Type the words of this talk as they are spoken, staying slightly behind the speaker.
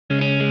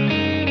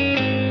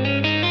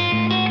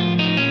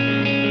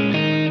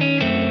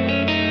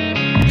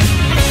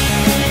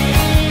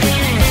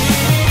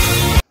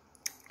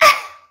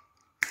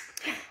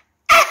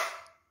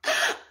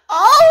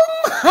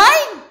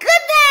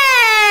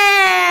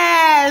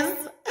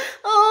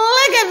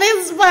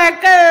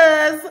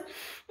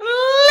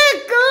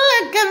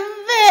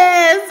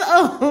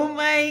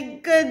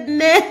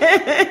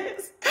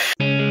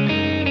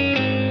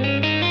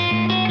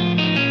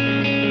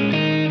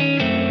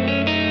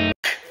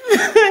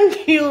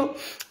Thank you.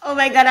 Oh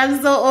my God,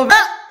 I'm so over.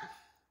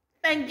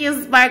 Thank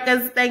you,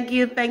 Sparkers. Thank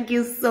you. Thank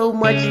you so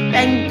much.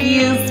 Thank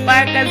you,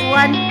 Sparkers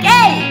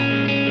 1K.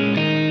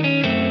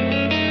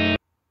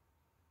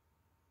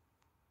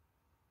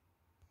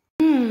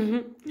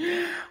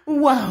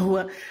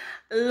 Wow.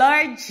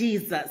 Lord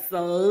Jesus,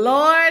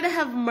 Lord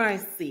have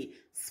mercy.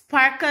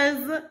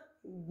 Sparkers,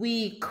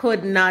 we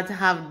could not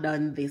have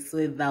done this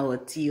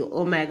without you.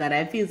 Oh my God,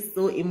 I feel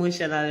so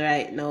emotional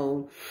right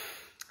now.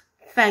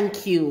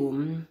 Thank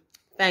you.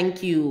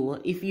 Thank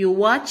you. If you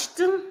watched,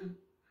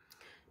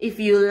 if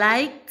you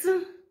liked,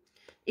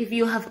 if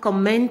you have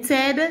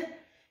commented,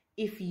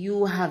 if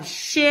you have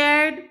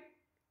shared,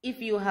 if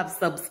you have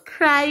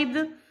subscribed,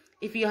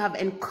 if you have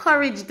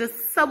encouraged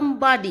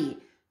somebody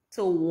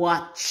to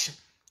watch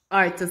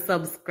or to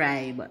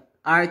subscribe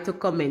or to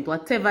comment,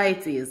 whatever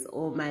it is,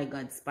 oh my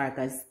God,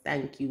 Sparkers,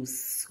 thank you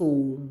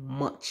so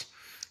much.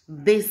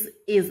 This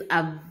is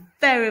a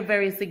very,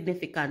 very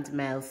significant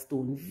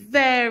milestone.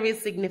 Very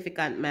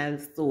significant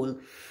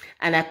milestone.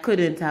 And I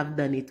couldn't have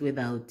done it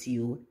without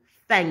you.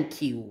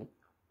 Thank you.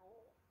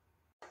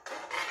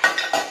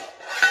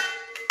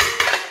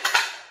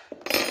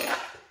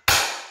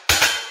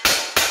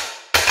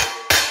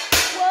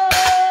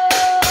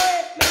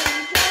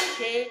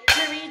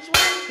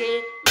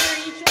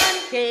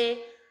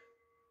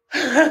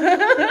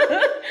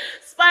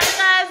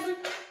 Sparkers,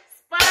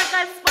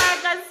 Sparkers,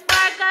 Sparkers,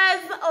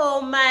 Sparkers.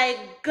 Oh my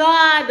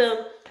God.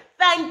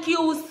 Thank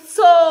you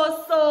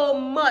so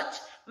much.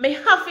 Me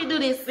have to do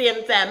the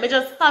same time. Me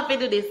just have to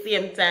do the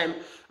same time.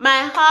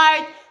 My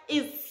heart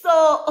is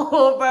so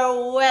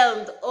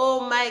overwhelmed. Oh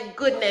my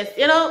goodness.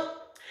 You know,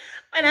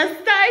 when I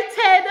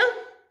started,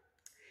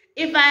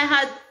 if I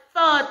had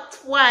thought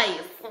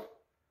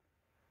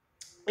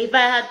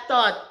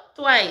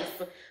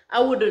twice, I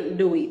wouldn't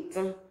do it.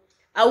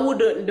 I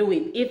wouldn't do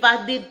it. If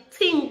I did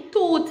think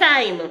 2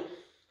 times,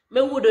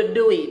 I wouldn't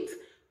do it.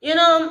 You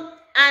know,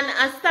 and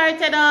I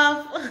started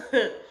off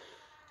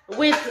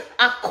with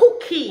a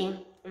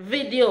cookie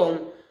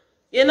video.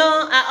 You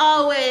know, I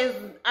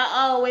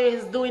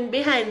always doing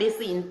behind the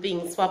scene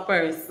things for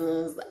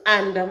persons.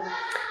 And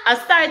I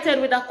started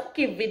with a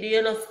cookie video,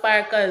 you know,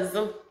 Sparkers.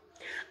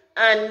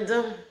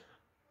 And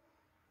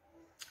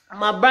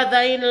my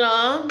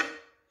brother-in-law,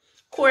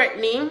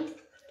 Courtney,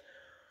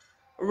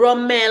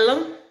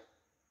 Rommel,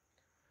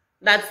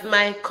 that's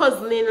my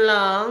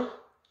cousin-in-law,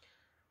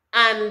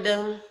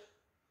 and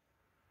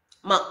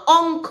my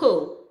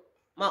uncle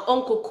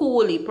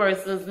Cooley,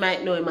 persons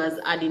might know him as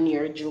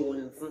Adinier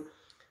Jones,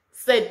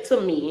 said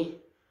to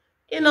me,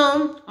 you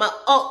know,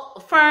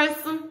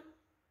 first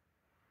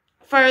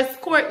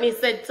Courtney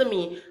said to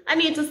me, I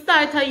need to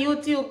start a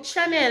YouTube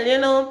channel, you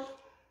know,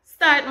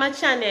 start my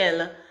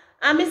channel.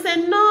 And I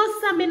said, no,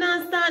 Sam, I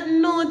not start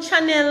no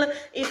channel.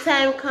 It's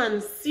time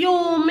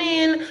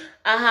consuming.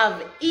 I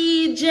have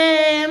EJ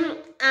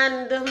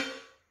and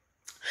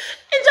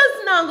it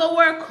just not gonna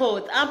work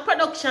out. And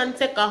production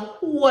take a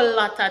whole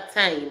lot of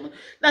time.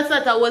 That's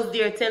what I was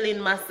there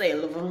telling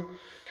myself.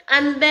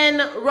 And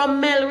then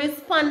Rommel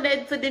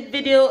responded to the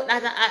video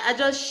that I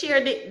just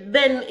shared it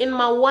then in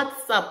my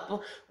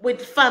WhatsApp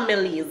with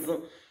families.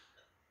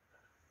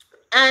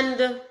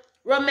 And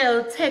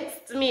Rommel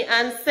texted me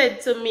and said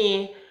to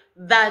me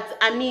that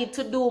I need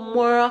to do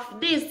more of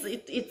this.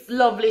 It's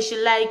lovely, she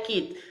like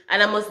it,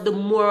 and I must do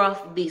more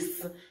of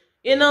this,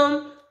 you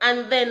know.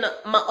 And then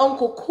my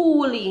uncle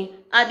Cooley,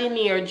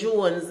 Adinier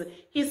Jones,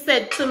 he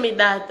said to me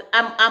that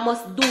I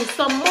must do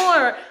some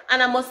more,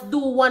 and I must do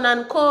one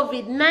on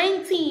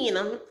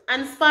COVID-19.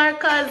 And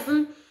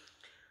Sparkers,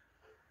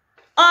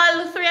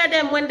 all 3 of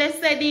them, when they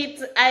said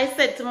it, I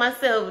said to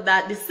myself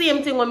that the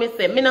same thing when me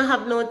say, me don't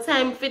have no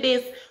time for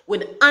this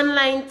with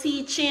online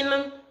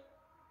teaching,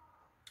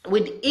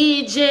 with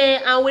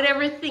EJ, and with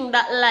everything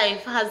that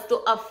life has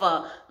to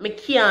offer. Me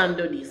can't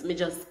do this. Me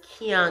just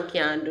can't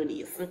do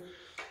this.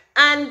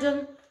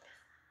 And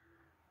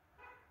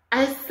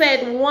I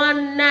said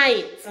one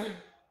night,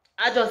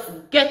 I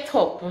just get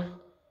up and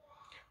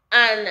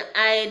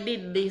I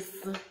did this.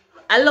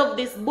 I love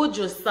this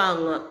Buju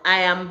song, I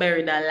Am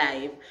Buried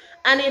Alive.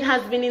 And it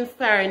has been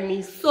inspiring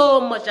me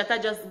so much that I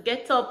just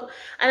get up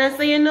and I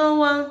say, you know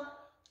what?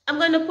 I'm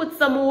going to put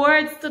some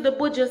words to the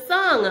Buju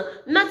song.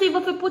 Not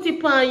even if I put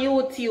it on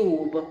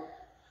YouTube.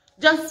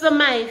 Just for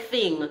my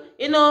thing.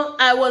 You know,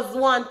 I was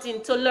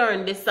wanting to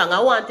learn this song. I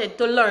wanted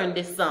to learn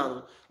this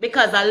song.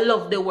 Because I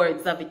love the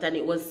words of it and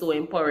it was so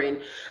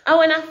empowering. And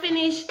when I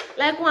finish,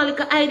 like one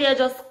little idea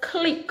just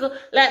click.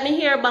 Like me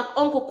hear back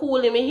Uncle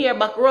Cooley, me hear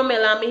back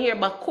Rommel, and me hear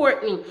back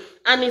Courtney.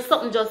 And it's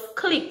something just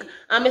click.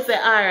 And me say,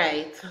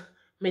 alright,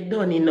 me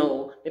done it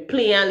now. Me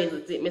play and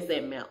listen to it. Me say,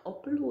 me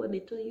upload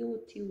it to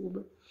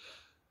YouTube.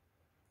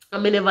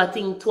 And me never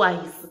think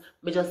twice.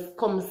 Me just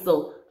come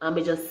so. And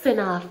me just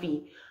send off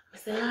it. I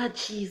say, ah,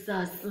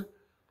 Jesus.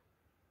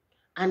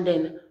 And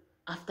then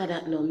After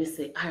that, now, me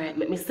say, all right,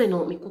 let me send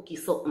out me cookie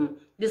something.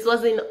 This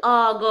was in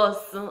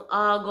August,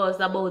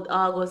 about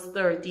August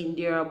 13,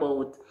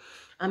 thereabout.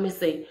 And me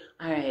say,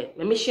 all right,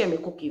 let me share my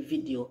cookie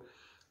video.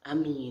 I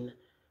mean,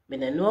 me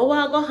no know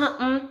what go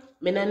happen.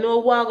 Me no know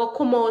what go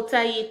come out of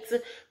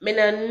it. Me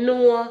no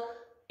know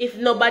if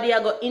nobody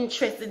are go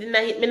interested in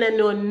it. Me no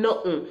know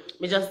nothing.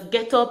 Me just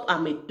get up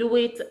and me do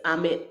it.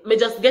 And me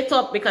just get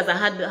up because I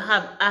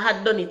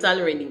had done it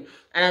already.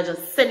 And I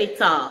just send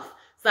it off.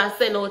 So I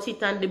send out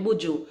it and the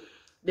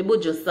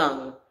Buju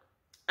song.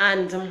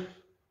 And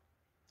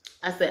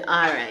I said,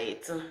 all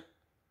right.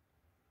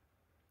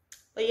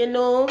 But you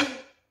know,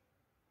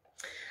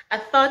 I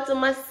thought to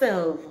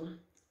myself,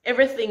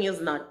 everything is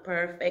not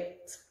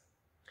perfect.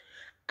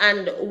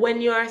 And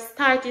when you are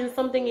starting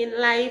something in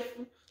life,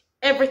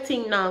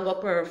 everything now go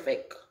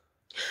perfect.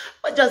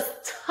 But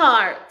just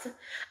start.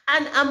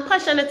 And I'm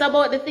passionate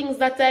about the things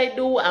that I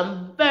do.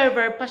 I'm very,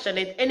 very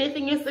passionate.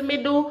 Anything you see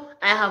me do,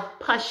 I have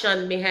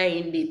passion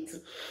behind it.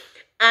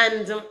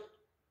 And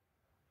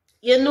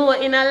you know,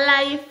 in a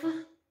life,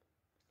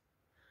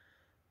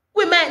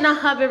 we might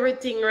not have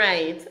everything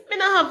right. Me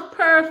not have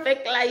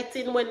perfect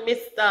lighting when me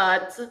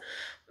start.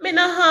 Me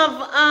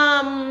not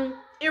have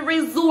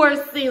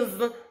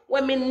resources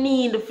when me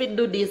need to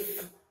do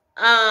this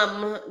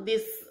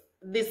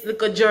this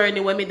little journey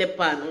when me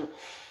depend.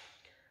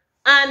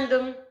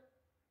 And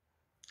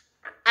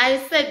I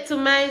said to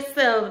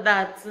myself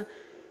that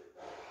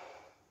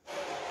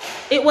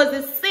it was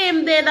the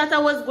same day that I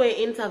was going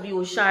to interview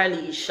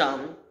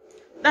Charlisha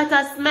that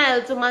I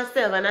smiled to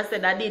myself and I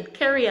said I did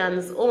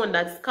Kerry-Ann's own,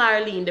 that's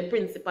Carleen, the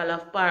principal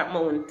of Park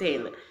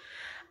Mountain.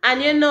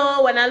 And you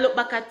know, when I look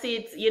back at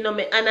it, you know,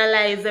 me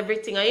analyze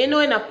everything. And you know,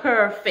 it's not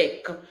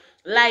perfect.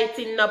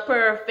 Lighting not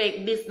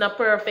perfect, this not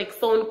perfect,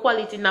 sound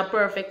quality not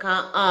perfect,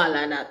 and all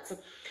of that.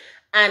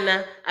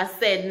 And I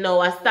said, no,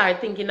 I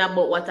started thinking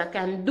about what I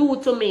can do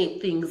to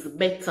make things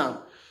better.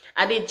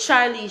 I did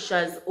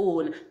Charlisha's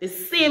own. The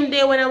same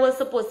day when I was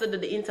supposed to do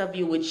the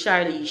interview with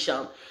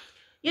Charlisha.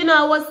 You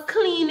know, I was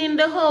cleaning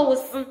the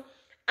house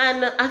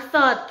and a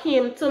thought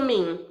came to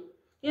me.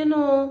 You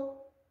know,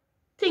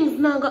 things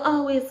not go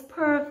always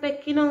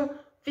perfect, you know,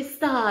 to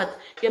start.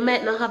 You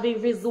might not have the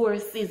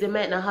resources, you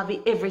might not have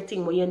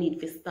everything what you need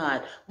to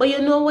start. But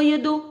you know what you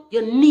do?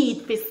 You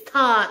need to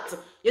start.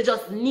 You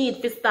just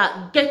need to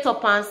start. Get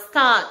up and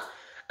start.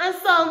 And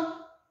so,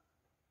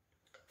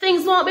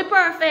 things won't be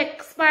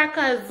perfect,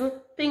 Sparkers.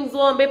 Things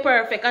won't be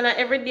perfect. And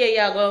every day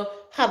you go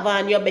have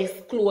on your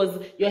best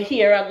clothes. Your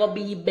hair are going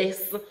to be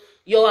best.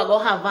 You are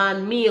going to have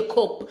on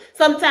makeup.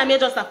 Sometimes you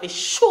just have to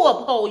show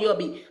up how you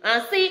be.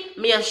 And see,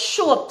 me I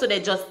show up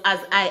today just as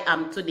I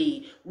am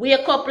today.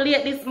 Wake up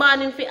late this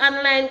morning for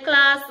online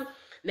class.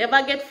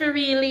 Never get to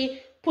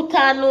really put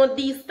on no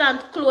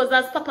decent clothes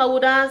as Papa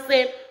would have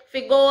say.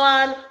 Fi go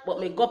on,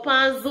 but me go up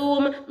on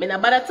Zoom. Me not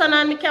bother turn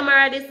on my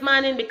camera this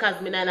morning because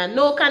me not in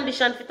no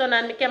condition to turn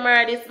on my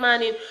camera this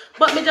morning.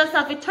 But me just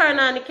have to turn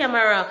on the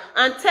camera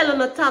and tell you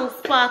no thanks,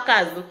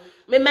 Sparkers.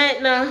 Me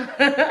might not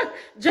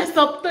dress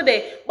up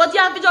today, but you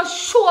have to just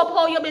show up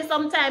how you be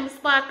sometimes,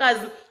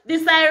 Sparkers.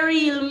 This is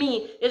real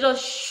me. You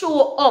just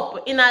show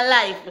up in a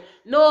life.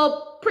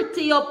 No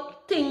pretty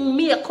up thing,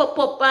 makeup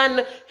up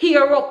and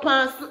hair up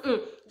and something.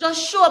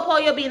 Just show up how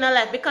you be in a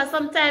life. Because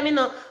sometimes, you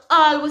know,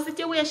 all the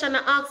situation I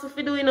ask if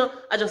you do, you know,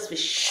 I just will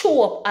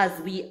show up as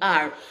we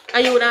are.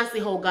 And you would see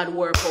how God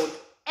work out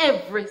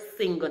every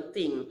single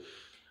thing.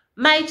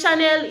 My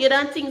channel, you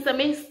don't think so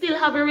me still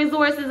have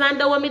resources and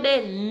the one me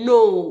there?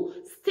 No.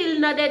 Still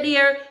not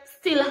there.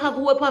 Still have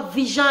hope of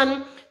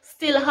vision.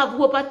 Still have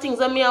hope of things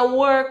that me I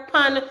work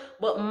on.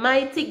 But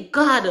mighty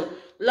God,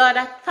 Lord,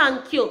 I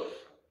thank you.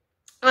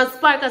 And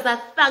Sparkers, I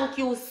thank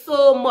you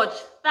so much.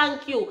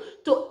 Thank you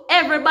to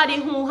everybody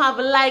who have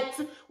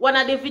liked one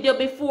of the video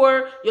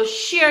before. You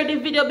share the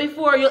video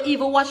before. You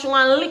even watch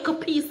one little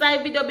piece of the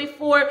video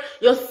before.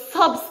 You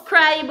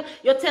subscribe.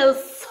 You tell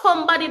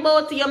somebody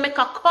about it. You make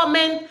a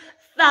comment.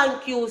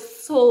 Thank you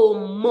so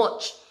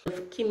much.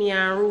 Kimmy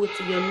and Ruth,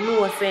 you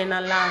know saying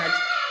a large.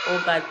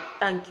 Oh God,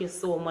 thank you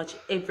so much,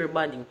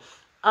 everybody.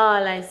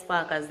 All I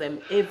Sparkers them,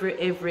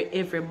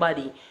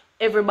 everybody.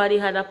 Everybody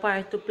had a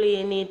part to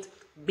play in it.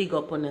 Big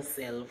up on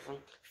yourself.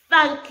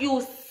 Thank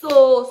you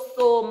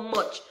so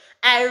much.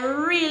 I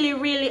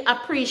really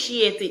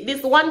appreciate it.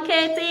 This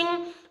 1K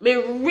thing, me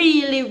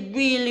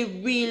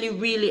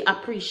really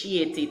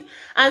appreciate it.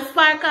 And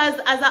Sparkers,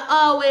 as I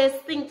always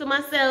think to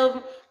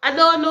myself, I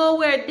don't know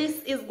where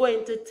this is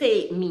going to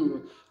take me.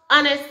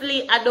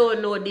 Honestly, I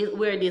don't know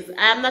where this.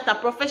 I am not a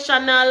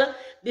professional.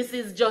 This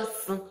is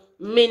just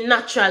me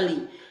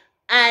naturally.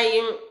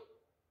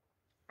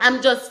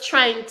 I'm just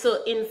trying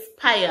to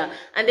inspire.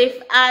 And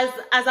if as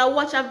I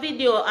watch a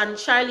video on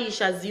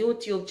Charlisha's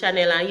YouTube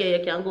channel, and yeah,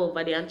 you can go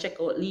over there and check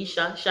out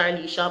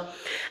Charlisha.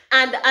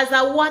 And as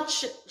I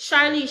watch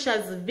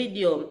Charlisha's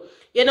video,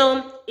 you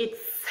know, it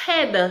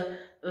said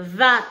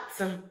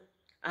that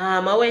I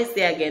will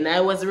say again, I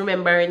was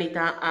remembering it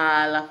and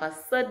all of a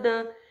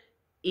sudden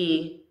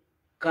it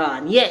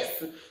gone.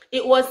 Yes,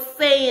 it was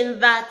saying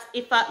that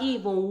if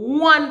even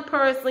one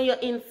person you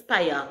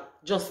inspire,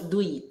 just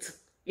do it.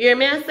 You hear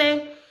me I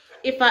say?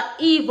 If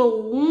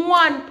even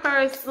one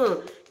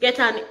person get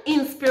an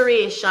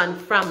inspiration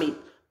from it,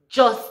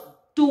 just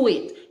do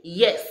it.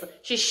 Yes,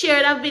 she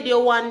shared a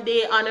video one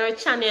day on her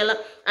channel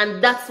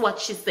and that's what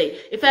she said.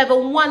 If ever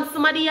want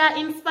somebody you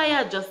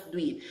inspired, just do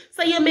it.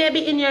 So you may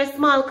be in your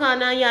small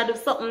corner and you do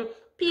something,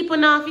 people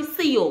now if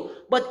see you.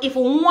 But if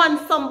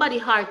somebody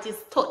heart is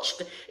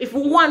touched, if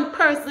one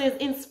person is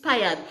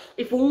inspired,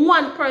 if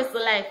one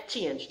person life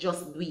change,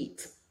 just do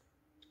it.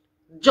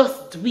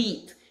 Just do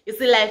it. You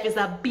see, life is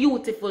a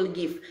beautiful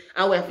gift.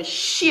 And we have to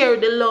share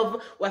the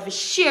love, we have to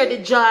share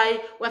the joy,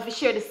 we have to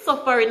share the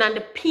suffering and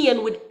the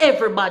pain with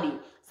everybody.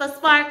 So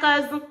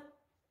Sparkers,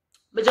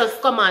 me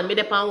just come on, me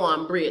dey on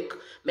one break.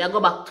 Me I go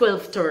back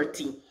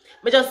 12:30.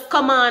 Me just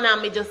come on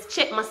and me just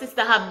check. My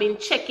sister have been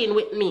checking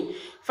with me.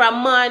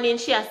 From morning,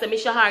 she has said, me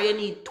Shahar, you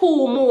need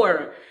 2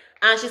 more.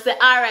 And she said,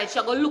 all right,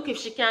 she'll go look if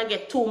she can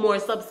get 2 more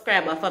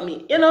subscribers for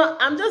me. You know,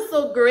 I'm just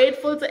so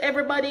grateful to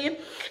everybody.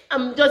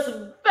 I'm just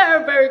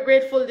very, very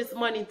grateful this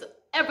morning to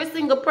every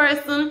single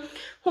person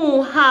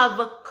who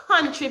have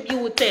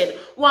contributed.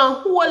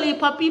 One whole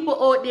heap of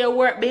people out there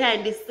work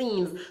behind the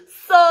scenes.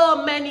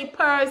 So many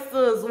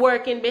persons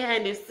working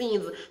behind the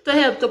scenes to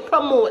help to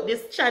promote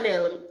this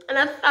channel. And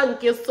I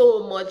thank you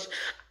so much.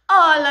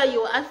 All of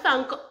you, I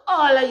thank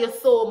all of you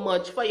so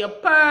much for your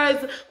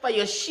prayers, for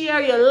your share,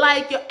 your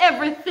like, your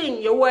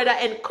everything, your word of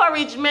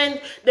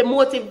encouragement, the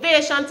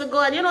motivation to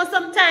go. And you know,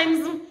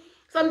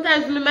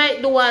 sometimes me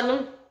might do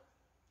one,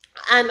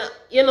 and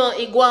you know,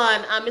 it go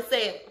on, and me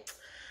say,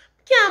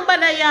 can't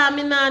bother ya,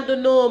 me not do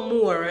no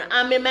more,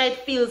 and me might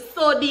feel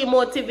so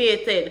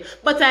demotivated.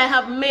 But I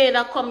have made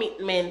a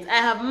commitment. I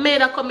have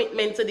made a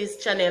commitment to this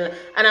channel,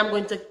 and I'm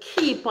going to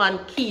keep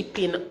on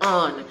keeping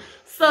on.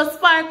 So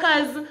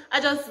Sparkers, I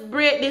just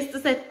break this to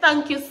say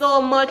thank you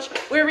so much.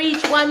 We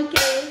reach 1K.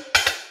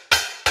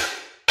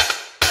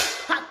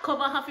 Hot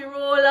cover have to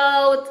roll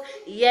out.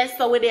 Yes,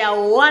 so we're there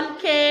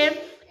 1K.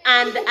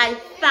 And I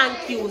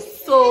thank you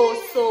so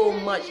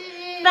much.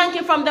 Thank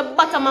you from the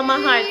bottom of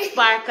my heart,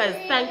 Sparkers.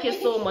 Thank you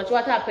so much.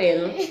 What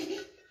happened?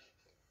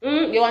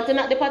 You want to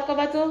knock the pot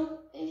cover too?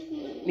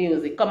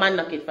 Music. Come and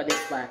knock it for the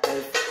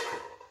Sparkers.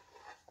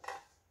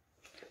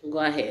 Go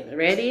ahead.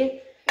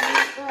 Ready?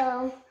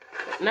 Go.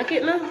 Knock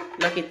it now.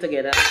 Knock it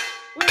together.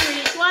 We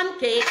reach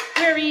 1K.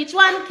 We reach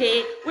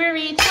 1K. We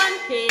reach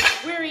 1K.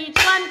 We reach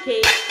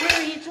 1K. We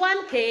reach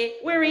 1K.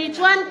 We reach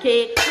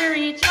 1K. We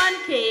reach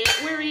 1K.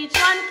 We reach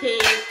 1K.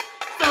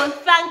 So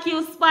thank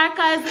you,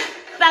 Sparkers.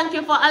 Thank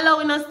you for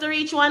allowing us to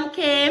reach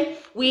 1K.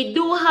 We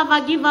do have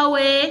a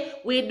giveaway.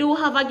 We do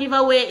have a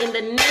giveaway in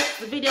the next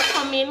video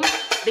coming.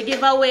 The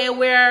giveaway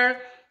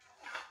where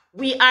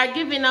we are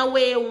giving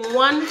away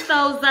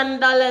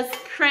 $1,000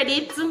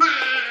 credit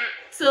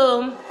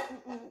to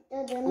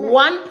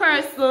one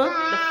person,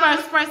 the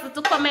first person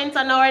to comment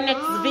on our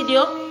next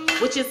video,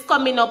 which is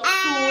coming up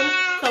soon.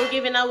 So we're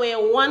giving away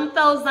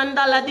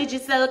 $1,000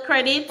 digital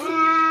credit,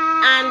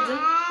 and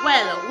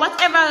well,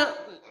 whatever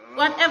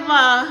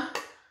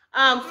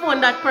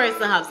phone that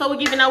person have. So we're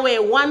giving away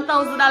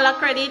 $1,000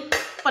 credit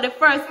for the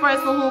first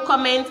person who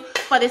comment.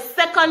 For the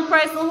second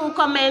person who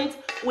comment,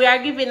 we are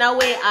giving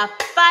away a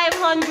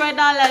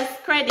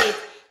 $500 credit.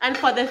 And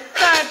for the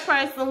third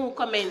person who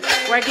comments,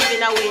 we're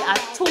giving away a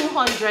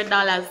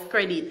 $200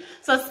 credit.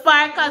 So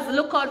Sparkers,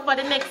 look out for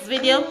the next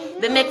video.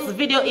 The next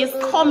video is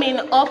coming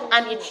up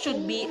and it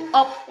should be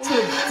up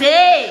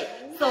today.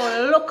 So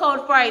look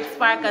out for it,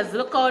 Sparkers.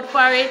 Look out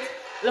for it.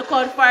 Look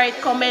out for it.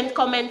 Comment,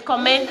 comment,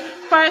 comment.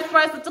 First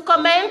person to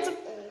comment,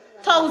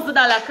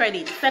 $1,000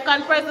 credit.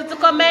 Second person to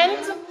comment,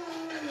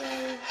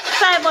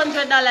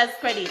 $500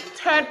 credit.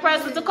 Third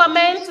person to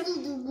comment,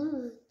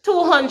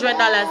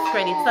 $200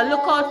 credit. So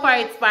look out for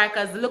it,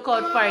 Sparkers. Look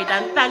out for it,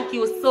 and thank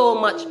you so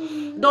much.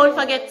 Don't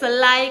forget to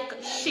like,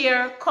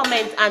 share,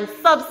 comment, and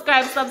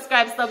subscribe. Thank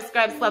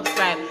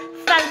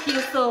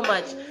you so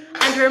much.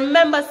 And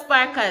remember,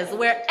 Sparkers,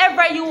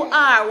 wherever you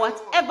are,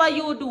 whatever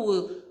you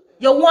do,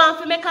 you want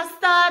to make a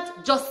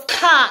start, just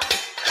start.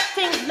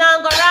 Things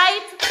not go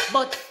right,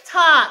 but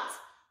start.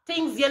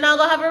 Things you're not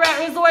going to have the right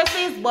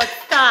resources, but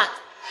start.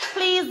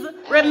 Please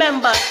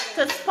remember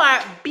to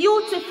spark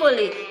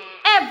beautifully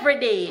every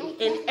day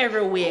in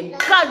every way.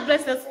 God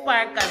bless you,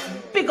 Sparkers.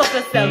 Big up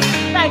yourself.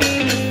 Thank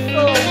you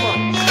so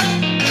much.